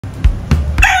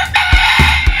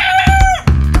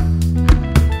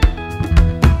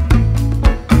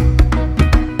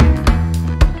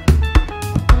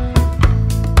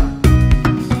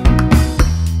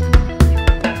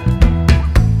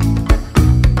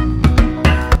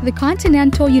The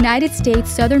continental United States'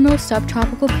 southernmost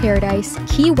subtropical paradise,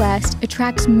 Key West,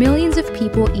 attracts millions of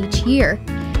people each year.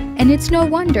 And it's no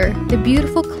wonder. The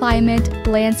beautiful climate,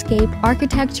 landscape,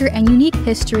 architecture, and unique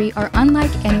history are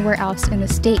unlike anywhere else in the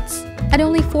States. At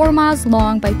only 4 miles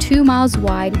long by 2 miles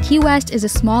wide, Key West is a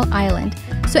small island,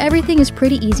 so everything is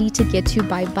pretty easy to get to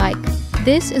by bike.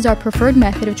 This is our preferred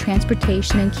method of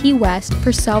transportation in Key West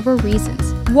for several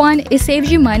reasons. 1. It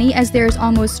saves you money as there is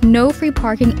almost no free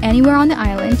parking anywhere on the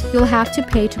island. You'll have to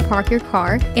pay to park your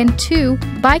car. And 2.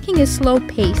 Biking is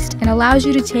slow-paced and allows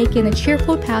you to take in the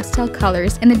cheerful pastel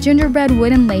colors and the gingerbread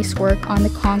wooden lacework on the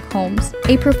conch homes.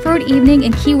 A preferred evening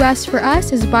in Key West for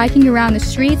us is biking around the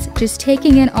streets, just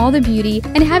taking in all the beauty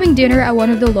and having dinner at one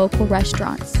of the local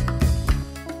restaurants.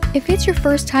 If it's your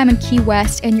first time in Key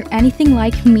West and you're anything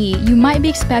like me, you might be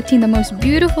expecting the most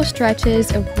beautiful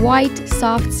stretches of white,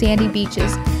 soft, sandy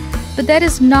beaches. But that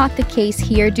is not the case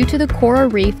here due to the coral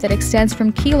reef that extends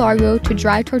from Key Largo to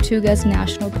Dry Tortugas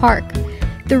National Park.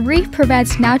 The reef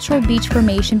prevents natural beach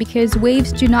formation because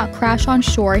waves do not crash on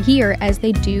shore here as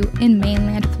they do in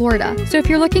mainland Florida. So if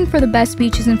you're looking for the best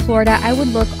beaches in Florida, I would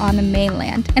look on the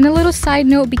mainland. And a little side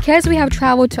note, because we have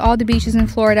traveled to all the beaches in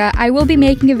Florida, I will be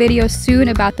making a video soon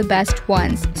about the best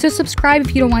ones. So subscribe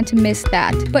if you don't want to miss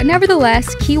that. But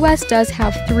nevertheless, Key West does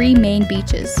have 3 main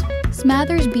beaches.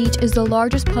 Smathers Beach is the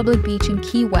largest public beach in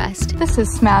Key West. This is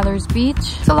Smathers Beach.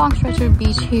 It's a long stretch of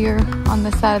beach here on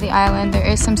the side of the island. There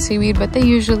is some seaweed, but they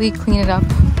usually clean it up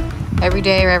every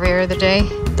day or every other day.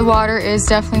 The water is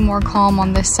definitely more calm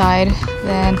on this side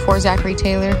than Fort Zachary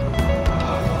Taylor.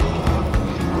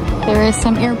 There is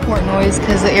some airport noise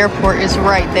because the airport is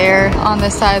right there on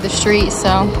this side of the street,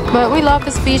 but we love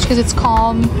this beach because it's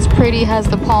calm, it's pretty, has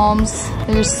the palms.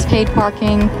 There's paid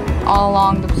parking all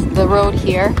along the road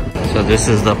here. So this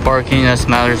is the parking at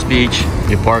Smathers Beach.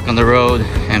 You park on the road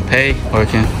and pay, or you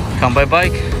can come by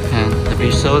bike, and the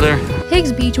beach is over there.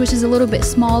 Higgs Beach, which is a little bit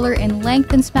smaller in length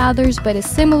than Smathers, but is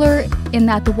similar in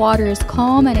that the water is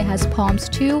calm and it has palms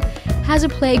too, has a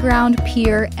playground,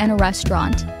 pier, and a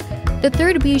restaurant. The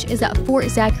third beach is at Fort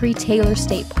Zachary Taylor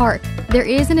State Park. There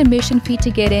is an admission fee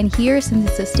to get in here since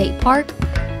it's a state park.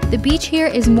 The beach here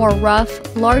is more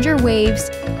rough, larger waves,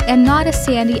 and not as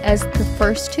sandy as the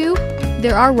first two.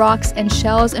 There are rocks and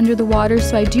shells under the water,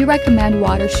 so I do recommend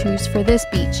water shoes for this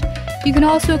beach. You can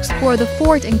also explore the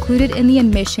fort included in the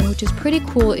admission, which is pretty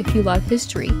cool if you love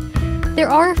history. There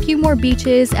are a few more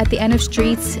beaches at the end of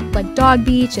streets, like Dog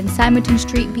Beach and Simonton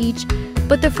Street Beach,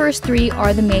 but the first 3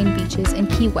 are the main beaches in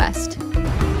Key West.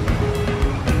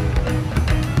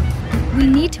 We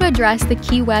need to address the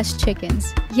Key West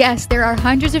chickens. Yes, there are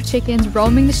hundreds of chickens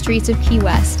roaming the streets of Key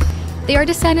West. They are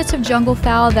descendants of jungle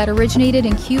fowl that originated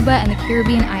in Cuba and the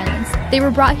Caribbean islands. They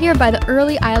were brought here by the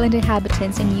early island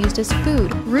inhabitants and used as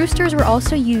food. Roosters were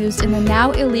also used in the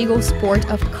now illegal sport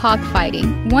of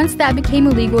cockfighting. Once that became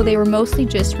illegal, they were mostly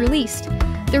just released.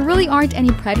 There really aren't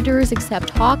any predators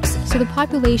except hawks, so the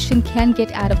population can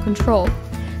get out of control.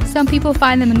 Some people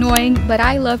find them annoying, but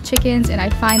I love chickens and I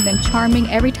find them charming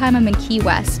every time I'm in Key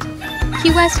West. Key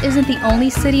West isn't the only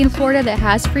city in Florida that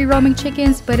has free-roaming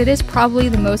chickens, but it is probably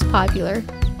the most popular.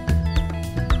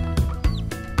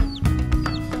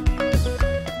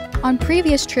 On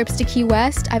previous trips to Key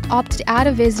West, I've opted out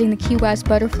of visiting the Key West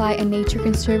Butterfly and Nature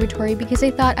Conservatory because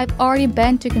I thought I've already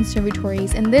been to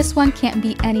conservatories and this one can't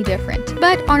be any different.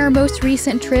 But on our most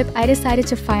recent trip, I decided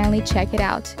to finally check it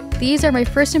out. These are my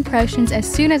first impressions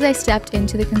as soon as I stepped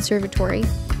into the conservatory.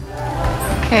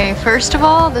 Okay, first of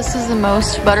all, this is the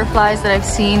most butterflies that I've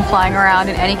seen flying around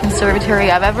in any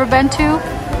conservatory I've ever been to.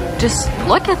 Just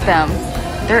look at them.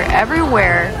 They're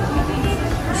everywhere.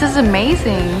 This is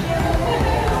amazing.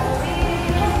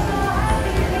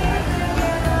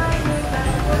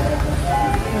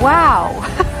 Wow.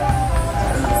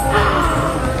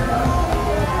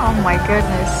 Oh my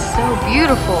goodness, so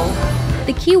beautiful.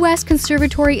 The Key West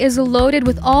Conservatory is loaded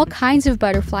with all kinds of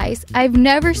butterflies. I've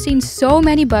never seen so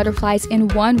many butterflies in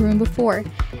one room before,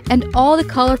 and all the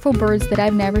colorful birds that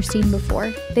I've never seen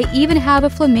before. They even have a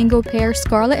flamingo pair,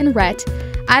 Scarlet and Rhett.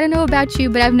 I don't know about you,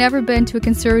 but I've never been to a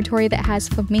conservatory that has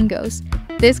flamingos.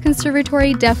 This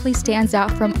conservatory definitely stands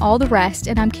out from all the rest,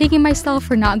 and I'm kicking myself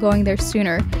for not going there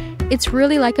sooner. It's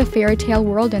really like a fairy tale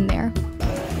world in there.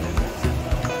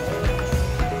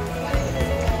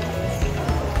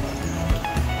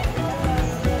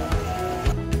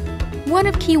 One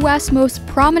of Key West's most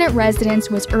prominent residents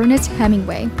was Ernest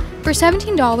Hemingway. For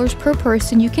 $17 per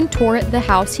person, you can tour the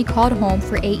house he called home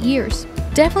for 8 years.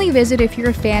 Definitely visit if you're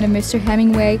a fan of Mr.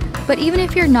 Hemingway, but even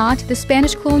if you're not, the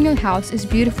Spanish colonial house is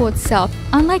beautiful itself,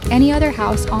 unlike any other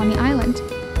house on the island.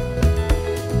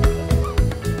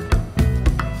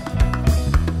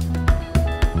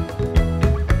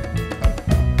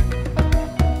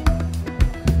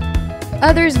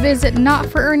 Others visit not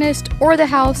for Ernest or the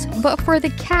house, but for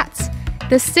the cats.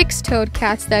 The six-toed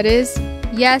cats, that is.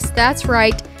 Yes, that's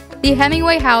right. The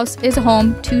Hemingway house is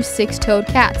home to six-toed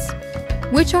cats,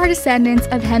 which are descendants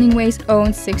of Hemingway's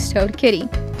own six-toed kitty.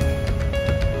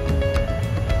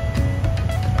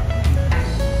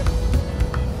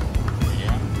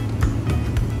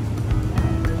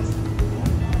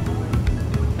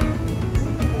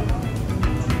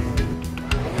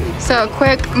 So a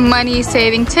quick money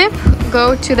saving tip,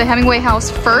 go to the Hemingway house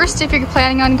first if you're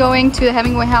planning on going to the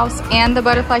Hemingway house and the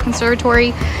Butterfly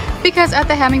Conservatory, because at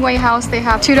the Hemingway house they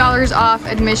have $2 off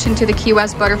admission to the Key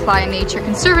West Butterfly and Nature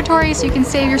Conservatory, so you can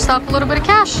save yourself a little bit of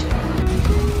cash.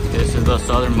 This is the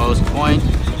southernmost point.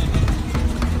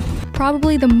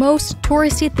 Probably the most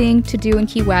touristy thing to do in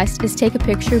Key West is take a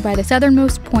picture by the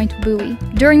southernmost point buoy.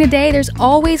 During the day, there's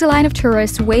always a line of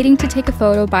tourists waiting to take a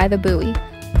photo by the buoy.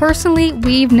 Personally,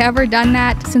 we've never done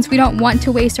that since we don't want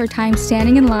to waste our time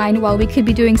standing in line while we could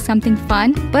be doing something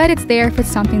fun, but it's there if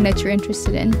it's something that you're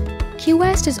interested in. Key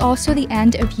West is also the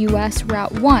end of US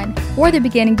Route 1, or the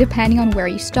beginning depending on where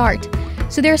you start.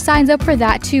 So there are signs up for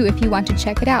that too if you want to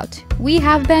check it out. We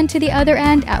have been to the other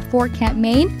end at Fort Camp,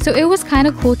 Maine, so it was kind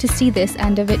of cool to see this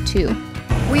end of it too.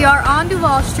 We are on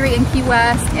Duval Street in Key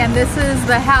West, and this is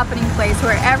the happening place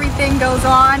where everything goes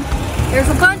on. There's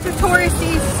a bunch of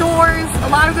touristy stores, a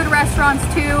lot of good restaurants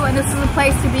too, and this is a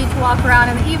place to be to walk around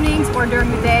in the evenings or during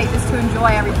the day just to enjoy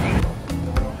everything.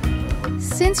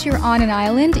 Since you're on an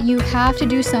island, you have to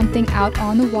do something out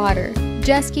on the water.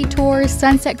 Jet ski tours,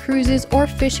 sunset cruises, or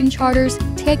fishing charters,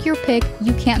 take your pick,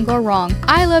 you can't go wrong.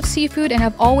 I love seafood and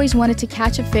have always wanted to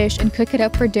catch a fish and cook it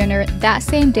up for dinner that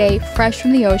same day, fresh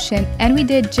from the ocean, and we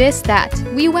did just that.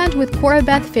 We went with Cora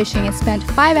Beth fishing and spent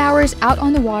 5 hours out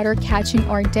on the water catching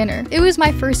our dinner. It was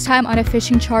my first time on a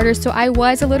fishing charter, so I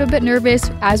was a little bit nervous,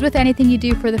 as with anything you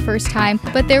do for the first time,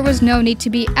 but there was no need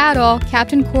to be at all.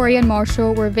 Captain Corey and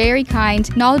Marshall were very kind,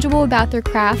 knowledgeable about their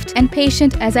craft, and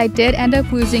patient, as I did end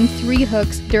up losing 3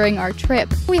 hooks during our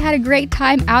trip. We had a great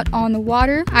time out on the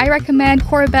water. I recommend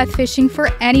Cora Beth fishing for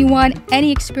anyone,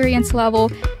 any experience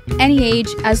level, any age.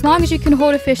 As long as you can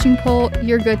hold a fishing pole,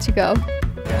 you're good to go.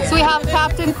 So we have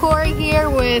Captain Corey here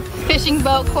with fishing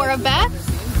boat Cora Beth,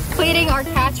 completing our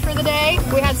catch for the day.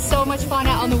 We had so much fun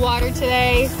out on the water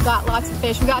today. Got lots of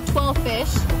fish. We got 12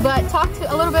 fish. But talk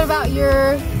a little bit about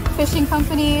your fishing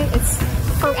company. It's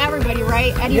for everybody,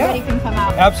 right? Anybody can come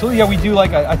out. Absolutely, yeah. We do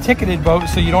like a ticketed boat,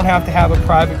 so you don't have to have a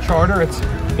private charter. It's,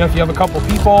 you know, if you have a couple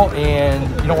people and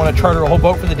you don't want to charter a whole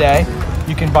boat for the day,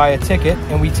 you can buy a ticket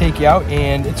and we take you out,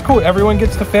 and it's cool. Everyone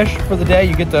gets to fish for the day.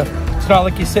 You get to, it's not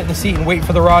like you sit in the seat and wait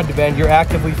for the rod to bend. You're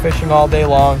actively fishing all day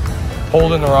long,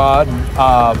 holding the rod,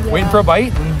 and, waiting for a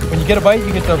bite. And when you get a bite,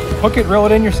 you get to hook it, reel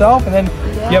it in yourself, and then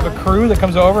you have a crew that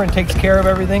comes over and takes care of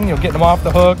everything, you know, getting them off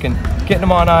the hook and getting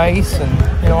them on ice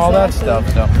and, you know, all that stuff.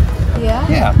 So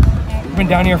yeah, we've been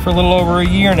down here for a little over a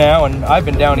year now, and I've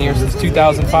been down here since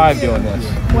 2005 doing this.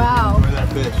 Wow.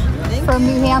 From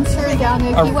New Hampshire down to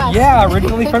Key West. Yeah,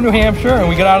 originally from New Hampshire, and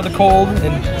we got out of the cold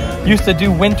and used to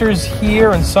do winters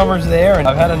here and summers there, and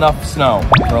I've had enough snow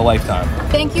for a lifetime.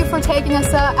 Thank you for taking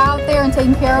us out there and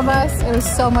taking care of us. It was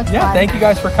so much fun. Yeah, thank you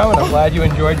guys for coming. I'm glad you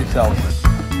enjoyed yourselves.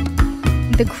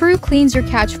 The crew cleans your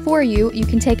catch for you. You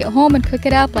can take it home and cook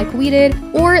it up like we did,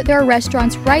 or there are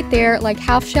restaurants right there like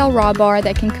Half Shell Raw Bar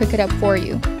that can cook it up for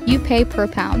you. You pay per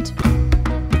pound.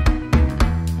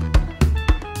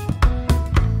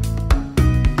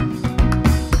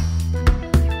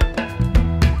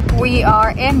 We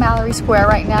are in Mallory Square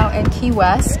right now in Key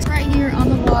West. Right here on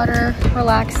the water,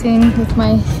 relaxing with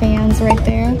my fans right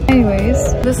there.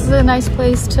 Anyways, this is a nice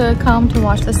place to come to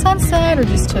watch the sunset or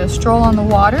just to stroll on the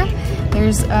water.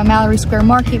 There's a Mallory Square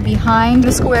Market behind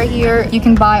the square here. You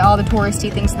can buy all the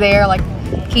touristy things there, like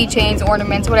keychains,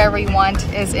 ornaments, whatever you want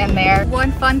is in there.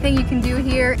 One fun thing you can do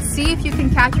here, see if you can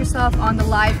catch yourself on the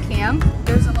live cam.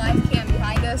 There's a live cam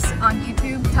behind us on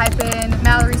YouTube. Type in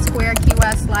Mallory Square Key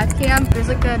West live cam. There's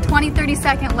like a 20-30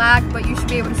 second lag, but you should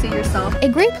be able to see yourself. A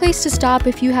great place to stop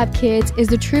if you have kids is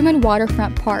the Truman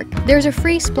Waterfront Park. There's a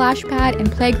free splash pad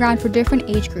and playground for different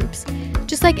age groups.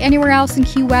 Just like anywhere else in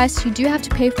Key West, you do have to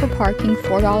pay for parking,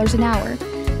 $4 an hour.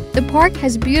 The park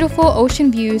has beautiful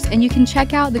ocean views, and you can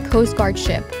check out the Coast Guard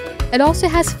ship. It also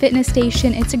has fitness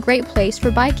station. It's a great place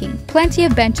for biking. Plenty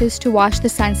of benches to watch the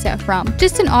sunset from.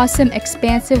 Just an awesome,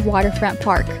 expansive waterfront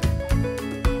park.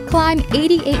 Climb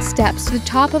 88 steps to the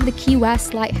top of the Key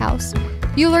West Lighthouse.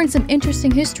 You'll learn some interesting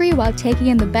history while taking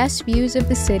in the best views of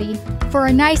the city. For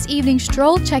a nice evening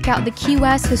stroll, check out the Key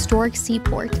West Historic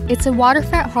Seaport. It's a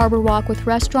waterfront harbor walk with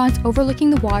restaurants overlooking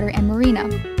the water and marina.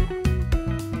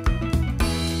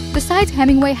 Besides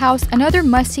Hemingway House, another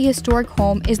must-see historic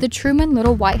home is the Truman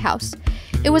Little White House.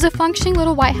 It was a functioning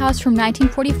little White House from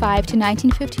 1945 to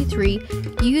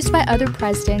 1953, used by other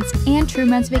presidents and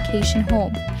Truman's vacation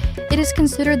home. It is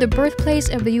considered the birthplace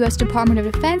of the U.S. Department of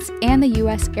Defense and the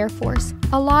U.S. Air Force.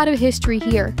 A lot of history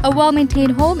here, a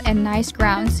well-maintained home and nice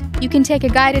grounds. You can take a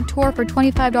guided tour for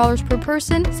 $25 per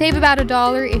person, save about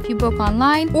 $1 if you book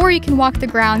online, or you can walk the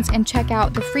grounds and check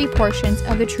out the free portions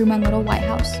of the Truman Little White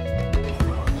House.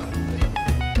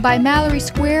 By Mallory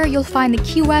Square, you'll find the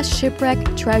Key West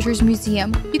Shipwreck Treasures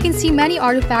Museum. You can see many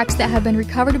artifacts that have been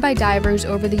recovered by divers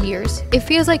over the years. It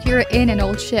feels like you're in an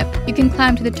old ship. You can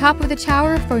climb to the top of the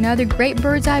tower for another great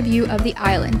bird's eye view of the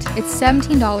island. It's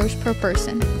 $17 per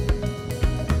person.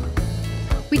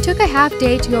 We took a half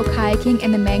day to go kayaking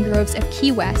in the mangroves of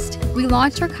Key West. We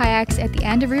launched our kayaks at the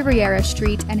end of Riviera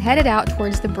Street and headed out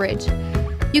towards the bridge.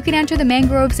 You can enter the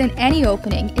mangroves in any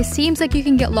opening. It seems like you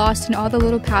can get lost in all the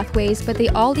little pathways, but they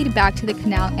all lead back to the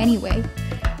canal anyway.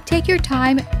 Take your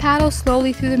time, paddle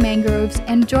slowly through the mangroves,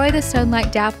 enjoy the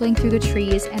sunlight dappling through the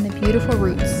trees and the beautiful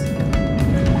roots.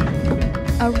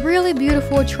 A really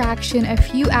beautiful attraction a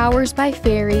few hours by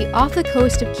ferry off the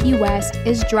coast of Key West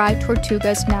is Dry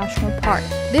Tortugas National Park.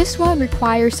 This one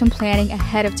requires some planning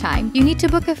ahead of time. You need to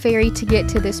book a ferry to get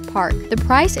to this park. The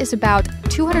price is about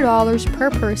 $200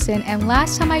 per person, and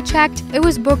last time I checked, it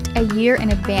was booked a year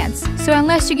in advance. So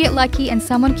unless you get lucky and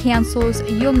someone cancels,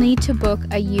 you'll need to book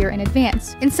a year in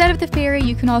advance. Instead of the ferry,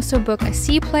 you can also book a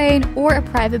seaplane or a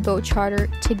private boat charter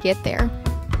to get there.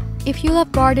 If you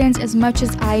love gardens as much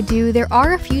as I do, there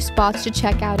are a few spots to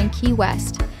check out in Key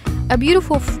West. A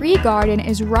beautiful free garden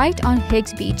is right on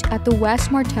Higgs Beach at the West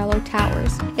Martello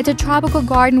Towers. It's a tropical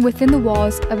garden within the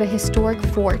walls of a historic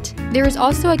fort. There is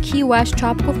also a Key West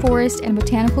Tropical Forest and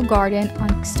Botanical Garden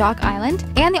on Stock Island,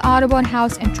 and the Audubon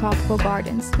House and Tropical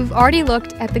Gardens. We've already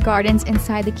looked at the gardens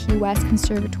inside the Key West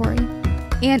Conservatory.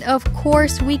 And of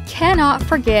course, we cannot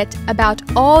forget about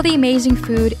all the amazing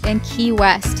food in Key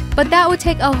West. But that would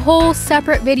take a whole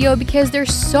separate video because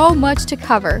there's so much to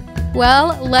cover.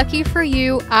 Well, lucky for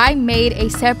you, I made a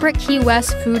separate Key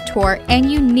West food tour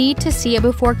and you need to see it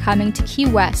before coming to Key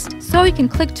West. So you can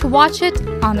click to watch it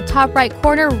on the top right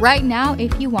corner right now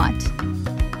if you want.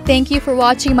 Thank you for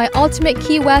watching my ultimate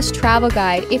Key West travel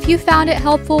guide. If you found it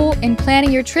helpful in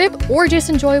planning your trip or just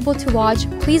enjoyable to watch,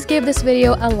 please give this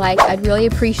video a like. I'd really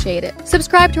appreciate it.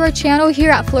 Subscribe to our channel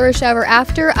here at Flourish Ever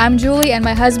After. I'm Julie and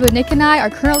my husband Nick and I are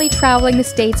currently traveling the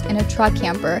States in a truck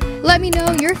camper. Let me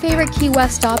know your favorite Key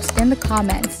West stops in the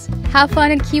comments. Have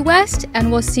fun in Key West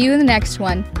and we'll see you in the next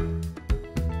one.